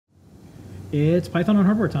It's Python on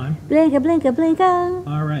hardware time. Blinka, blinka, blinka.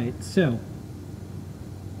 All right, so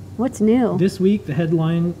What's new? this week the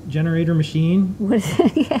headline generator machine What is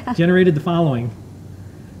it? Yeah. generated the following.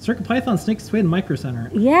 CircuitPython snakes its way to Micro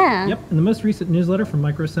Center. Yeah. Yep, in the most recent newsletter from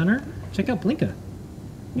Micro Center, check out Blinka.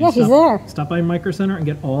 Yeah, she's there. Stop by Micro Center and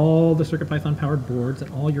get all the CircuitPython powered boards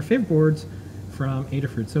and all your favorite boards from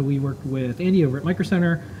Adafruit. So we worked with Andy over at Micro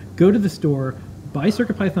Center. Go to the store, buy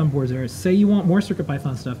CircuitPython boards there, say you want more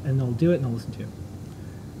CircuitPython stuff, and they'll do it and they'll listen to you.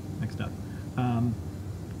 Next up.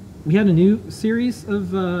 We had a new series of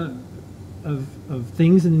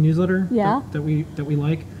things in the newsletter that we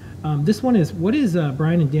like. This one is, what is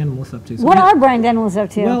Brian and Dan and Melissa up to? So What are Brian and Dan and Melissa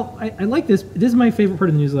up to? Well, I like this. This is my favorite part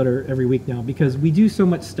of the newsletter every week now because we do so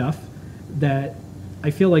much stuff that I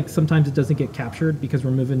feel like sometimes it doesn't get captured because we're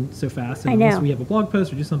moving so fast. And unless we have a blog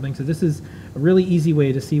post or do something. So this is a really easy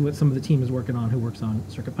way to see what some of the team is working on who works on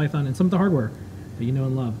CircuitPython and some of the hardware that you know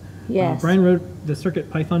and love. Yes. Brian wrote the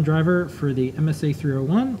CircuitPython driver for the MSA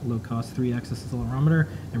 301, low-cost 3-axis accelerometer,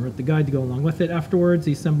 and wrote the guide to go along with it. Afterwards,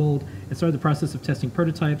 he assembled and started the process of testing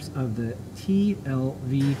prototypes of the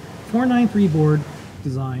TLV493 board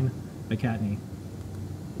designed by Kattni.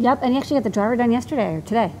 Yep, and he actually got the driver done yesterday or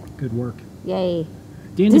today. Good work. Yay.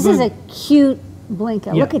 This is a cute Blinka.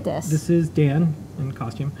 Yeah, Look at this. This is Dan in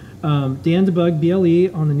costume. Dan debugged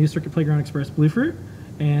BLE on the new Circuit Playground Express Bluefruit,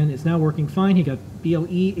 and it's now working fine. He got BLE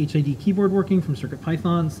HID keyboard working from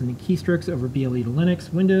CircuitPython, sending keystrokes over BLE to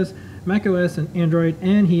Linux, Windows, Mac OS, and Android,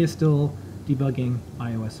 and he is still debugging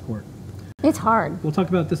iOS support. It's hard. We'll talk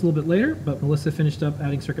about this a little bit later, but Melissa finished up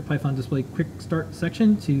adding CircuitPython display quick start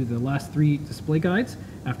section to the last 3 display guides.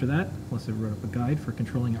 After that, Melissa wrote up a guide for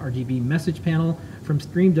controlling an RGB message panel from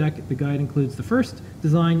Stream Deck. The guide includes the first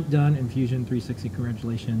design done in Fusion 360.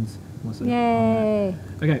 Congratulations, Melissa. Yay.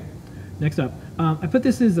 Okay, next up. I put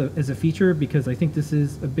this as a feature because I think this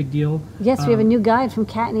is a big deal. Yes, we have a new guide from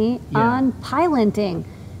Kattni on pylinting.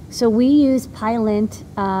 So we use Pylint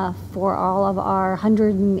for all of our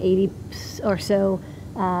 180 or so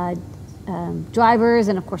drivers,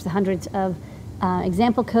 and of course the hundreds of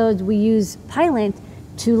example codes. We use Pylint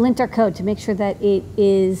to lint our code to make sure that it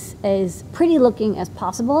is as pretty looking as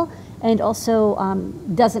possible, and also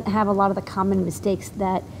doesn't have a lot of the common mistakes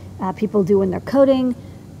that people do when they're coding,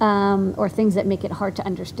 or things that make it hard to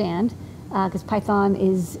understand. Because Python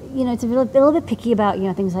is, it's a little bit picky about,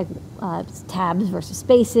 things like tabs versus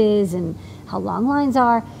spaces and how long lines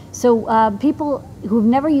are. So people who've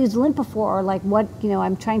never used lint before are like,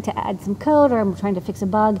 I'm trying to add some code or I'm trying to fix a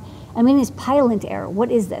bug. I'm in this Pylint error.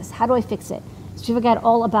 What is this? How do I fix it? So she forgot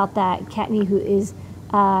all about that. Kattni, who is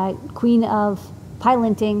queen of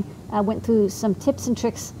Pylinting, went through some tips and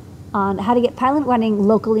tricks on how to get Pylint running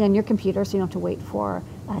locally on your computer so you don't have to wait for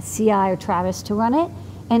CI or Travis to run it.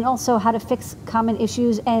 And also how to fix common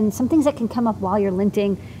issues and some things that can come up while you're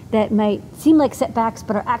linting that might seem like setbacks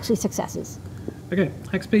but are actually successes. Okay,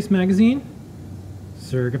 Xbase Magazine.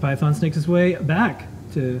 CircuitPython snakes its way back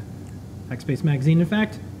to Xbase Magazine. In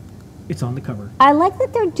fact, it's on the cover. I like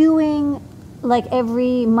that they're doing, like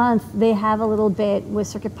every month, they have a little bit with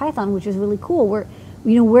CircuitPython, which is really cool.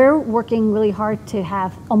 We're working really hard to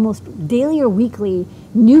have almost daily or weekly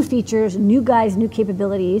new features, new guides, new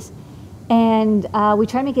capabilities. And we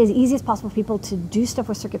try to make it as easy as possible for people to do stuff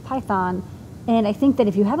with CircuitPython. And I think that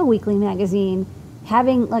if you have a weekly magazine,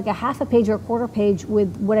 having like a half a page or a quarter page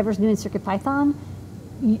with whatever's new in CircuitPython,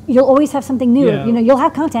 you'll always have something new. Yeah. You'll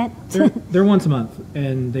have content. They're once a month,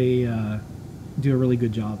 and they do a really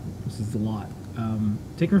good job. This is a lot.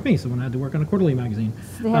 Take it from me, someone had to work on a quarterly magazine.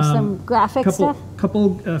 So they have some graphic stuff?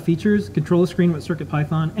 Couple features, control a screen with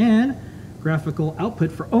CircuitPython, and graphical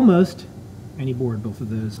output for almost any board. Both of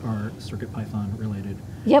those are CircuitPython related.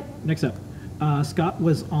 Yep. Next up, Scott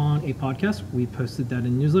was on a podcast. We posted that in the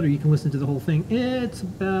newsletter. You can listen to the whole thing. It's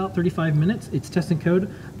about 35 minutes. It's Test and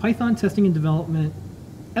Code, Python Testing and Development,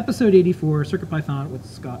 episode 84, CircuitPython with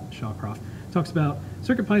Scott Shawcroft. Talks about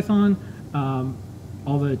CircuitPython,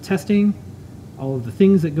 all the testing, all of the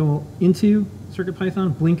things that go into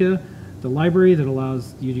CircuitPython, Blinka, the library that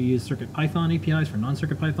allows you to use CircuitPython APIs for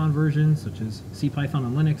non-CircuitPython versions, such as CPython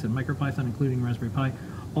on Linux and MicroPython, including Raspberry Pi,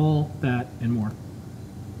 all that and more.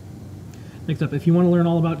 Next up, if you want to learn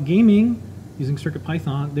all about gaming using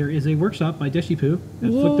CircuitPython, there is a workshop by Deshipu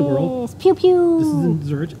at Flick the World. Pew pew. This is in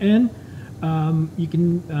Zurich, and you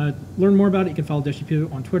can learn more about it. You can follow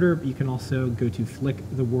Deshipu on Twitter, but you can also go to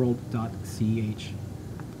flicktheworld.ch.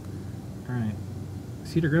 All right.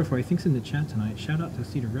 Cedar Grove, who I think's in the chat tonight. Shout out to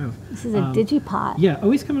Cedar Grove. This is a Digipot. Yeah,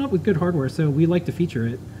 always coming up with good hardware, so we like to feature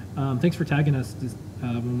it. Thanks for tagging us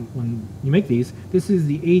when you make these. This is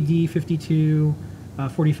the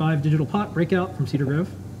AD5245 digital pot breakout from Cedar Grove.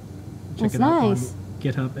 Check That's it out nice. on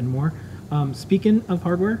GitHub and more. Speaking of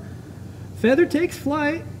hardware, Feather takes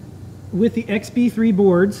flight with the XB3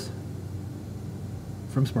 boards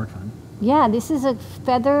from SparkFun. Yeah, this is a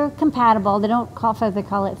Feather compatible. They don't call Feather, they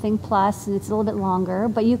call it Thing Plus, and it's a little bit longer,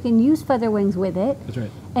 but you can use Feather wings with it. That's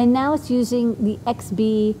right. And now it's using the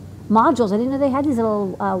XB modules. I didn't know they had these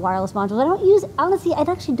little wireless modules. I don't use, honestly, I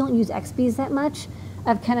actually don't use XBs that much.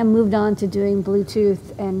 I've kind of moved on to doing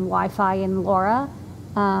Bluetooth and Wi-Fi and LoRa.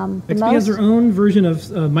 XP has their own version of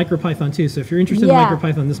MicroPython too, so if you're interested in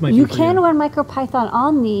MicroPython, this might be for you. You can run MicroPython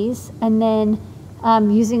on these, and then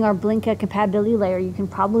using our Blinka compatibility layer, you can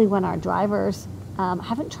probably run our drivers. I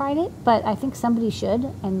haven't tried it, but I think somebody should,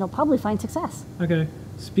 and they'll probably find success. Okay.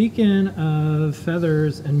 Speaking of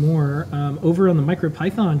feathers and more, over on the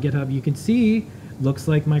MicroPython GitHub, you can see, looks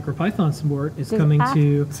like MicroPython support is coming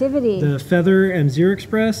to the Feather M0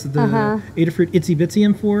 Express, the Adafruit Itsy Bitsy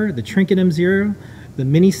M4, the Trinket M0, the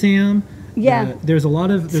Mini SAM. Yeah, there's a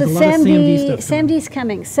lot of SAMD stuff. SAMD's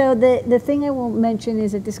coming. So the thing I will mention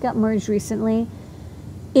is that this got merged recently.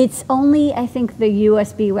 It's only, I think, the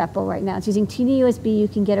USB REPL right now. It's using TD-USB. You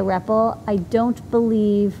can get a REPL. I don't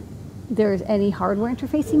believe there's any hardware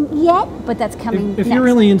interfacing yet, but that's coming If you're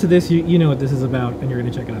really into this, you know what this is about, and you're going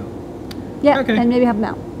to check it out. Yeah, okay. And maybe help them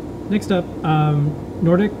out. Next up,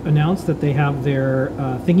 Nordic announced that they have their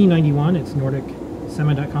Thingy91. It's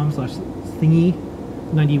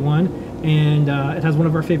nordicsemi.com/Thingy91. And it has one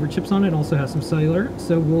of our favorite chips on it. It also has some cellular.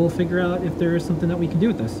 So we'll figure out if there is something that we can do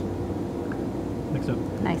with this. Next up.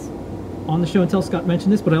 Nice. On the show and tell, Scott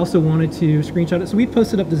mentioned this, but I also wanted to screenshot it. So we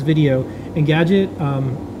posted up this video, and Gadget,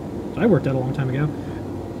 I worked at a long time ago,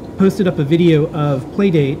 posted up a video of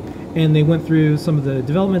Playdate, and they went through some of the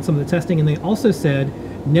development, some of the testing, and they also said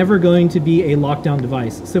never going to be a lockdown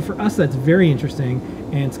device. So for us, that's very interesting,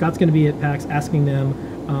 and Scott's going to be at PAX asking them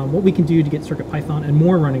what we can do to get CircuitPython and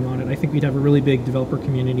more running on it. I think we'd have a really big developer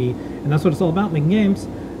community, and that's what it's all about, making games,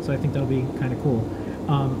 so I think that'll be kind of cool.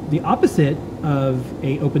 The opposite of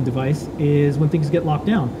a open device is when things get locked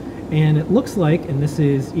down. And it looks like, and this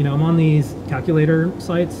is, you know, I'm on these calculator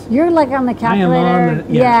sites. You're like on the calculator. I am on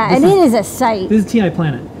the, yeah, and it is a site. This is TI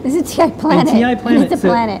Planet. This is TI Planet. And TI Planet it's a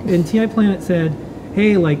planet. And TI Planet said,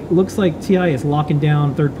 hey, like, looks like TI is locking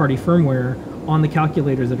down third-party firmware on the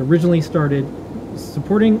calculators that originally started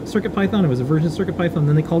supporting CircuitPython. It was a version of CircuitPython,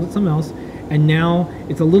 then they called it something else. And now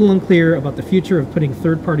it's a little unclear about the future of putting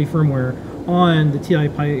third-party firmware on the TI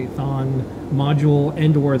Python module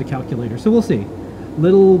and or the calculator. So we'll see.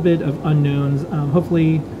 Little bit of unknowns.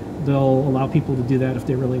 Hopefully they'll allow people to do that if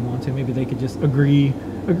they really want to. Maybe they could just agree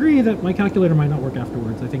that my calculator might not work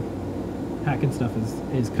afterwards. I think hacking stuff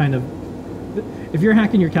is kind of, if you're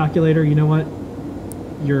hacking your calculator, you know what?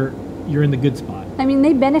 You're in the good spot. I mean,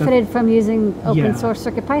 they benefited from using open source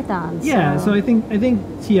CircuitPython. So. Yeah, so I think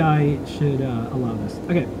TI should allow this.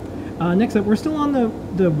 Okay, next up, we're still on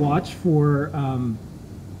the watch for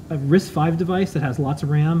a RISC-V device that has lots of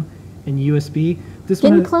RAM and USB. This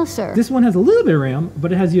closer. This one has a little bit of RAM,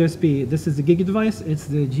 but it has USB. This is the Giga device. It's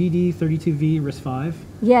the GD32V RISC-V.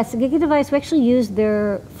 Yes, the Giga device. We actually use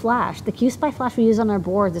their flash. The QSPI flash we use on our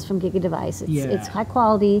boards is from Giga device. It's high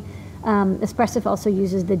quality. Espressif also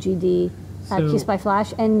uses the GD QSPI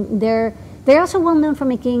flash, and they're also well known for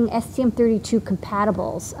making STM32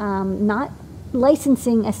 compatibles. Not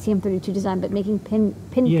licensing STM32 design, but making pin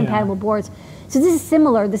compatible boards. So this is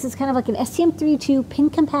similar. This is kind of like an STM32 pin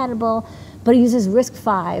compatible, but it uses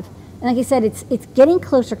RISC-V. And like I said, it's getting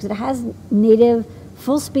closer because it has native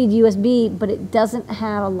full speed USB, but it doesn't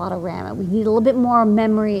have a lot of RAM. We need a little bit more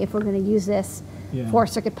memory if we're going to use this for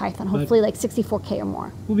CircuitPython. Hopefully, like 64K or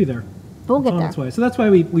more. We'll be there. We'll get there. That's why. So that's why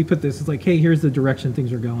we put this. It's like, hey, here's the direction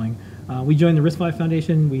things are going. We joined the RISC-V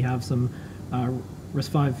Foundation. We have some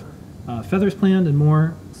RISC-V feathers planned and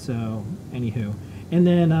more. So, anywho. And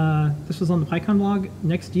then this was on the Pycon blog.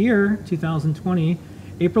 Next year, 2020,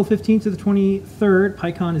 April 15th to the 23rd,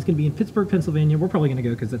 Pycon is going to be in Pittsburgh, Pennsylvania. We're probably going to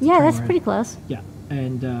go because that's that's pretty close. Yeah,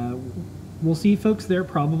 and we'll see folks there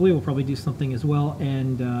probably. We'll probably do something as well,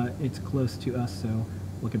 and it's close to us, so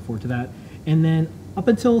looking forward to that. And then up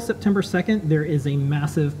until September 2nd, there is a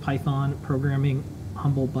massive Python programming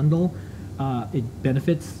Humble Bundle. It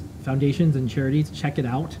benefits foundations and charities. Check it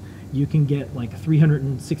out. You can get like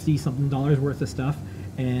 $360-something worth of stuff,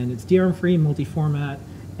 and it's DRM-free, multi-format,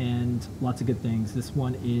 and lots of good things. This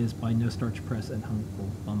one is by No Starch Press and Humble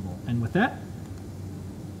Bundle. And with that,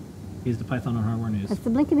 here's the Python on Hardware News. That's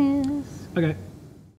the Blinka News. Okay.